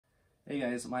Hey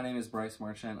guys, my name is Bryce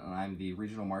Marchant and I'm the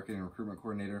Regional Marketing and Recruitment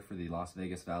Coordinator for the Las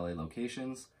Vegas Valley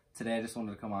locations. Today I just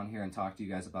wanted to come on here and talk to you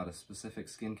guys about a specific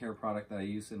skincare product that I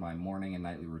use in my morning and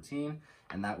nightly routine,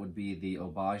 and that would be the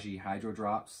Obaji Hydro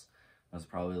Drops. That's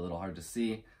probably a little hard to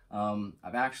see.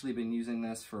 I've actually been using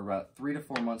this for about 3 to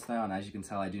 4 months now, and as you can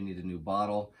tell I do need a new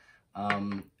bottle.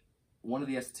 One of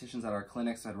the estheticians at our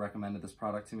clinics had recommended this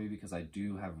product to me because I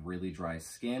do have really dry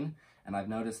skin, and I've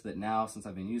noticed that now, since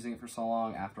I've been using it for so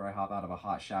long, after I hop out of a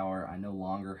hot shower, I no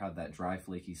longer have that dry,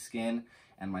 flaky skin,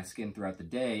 and my skin throughout the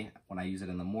day, when I use it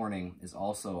in the morning, is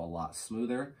also a lot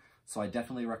smoother. So I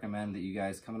definitely recommend that you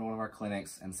guys come into one of our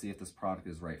clinics and see if this product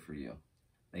is right for you.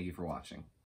 Thank you for watching.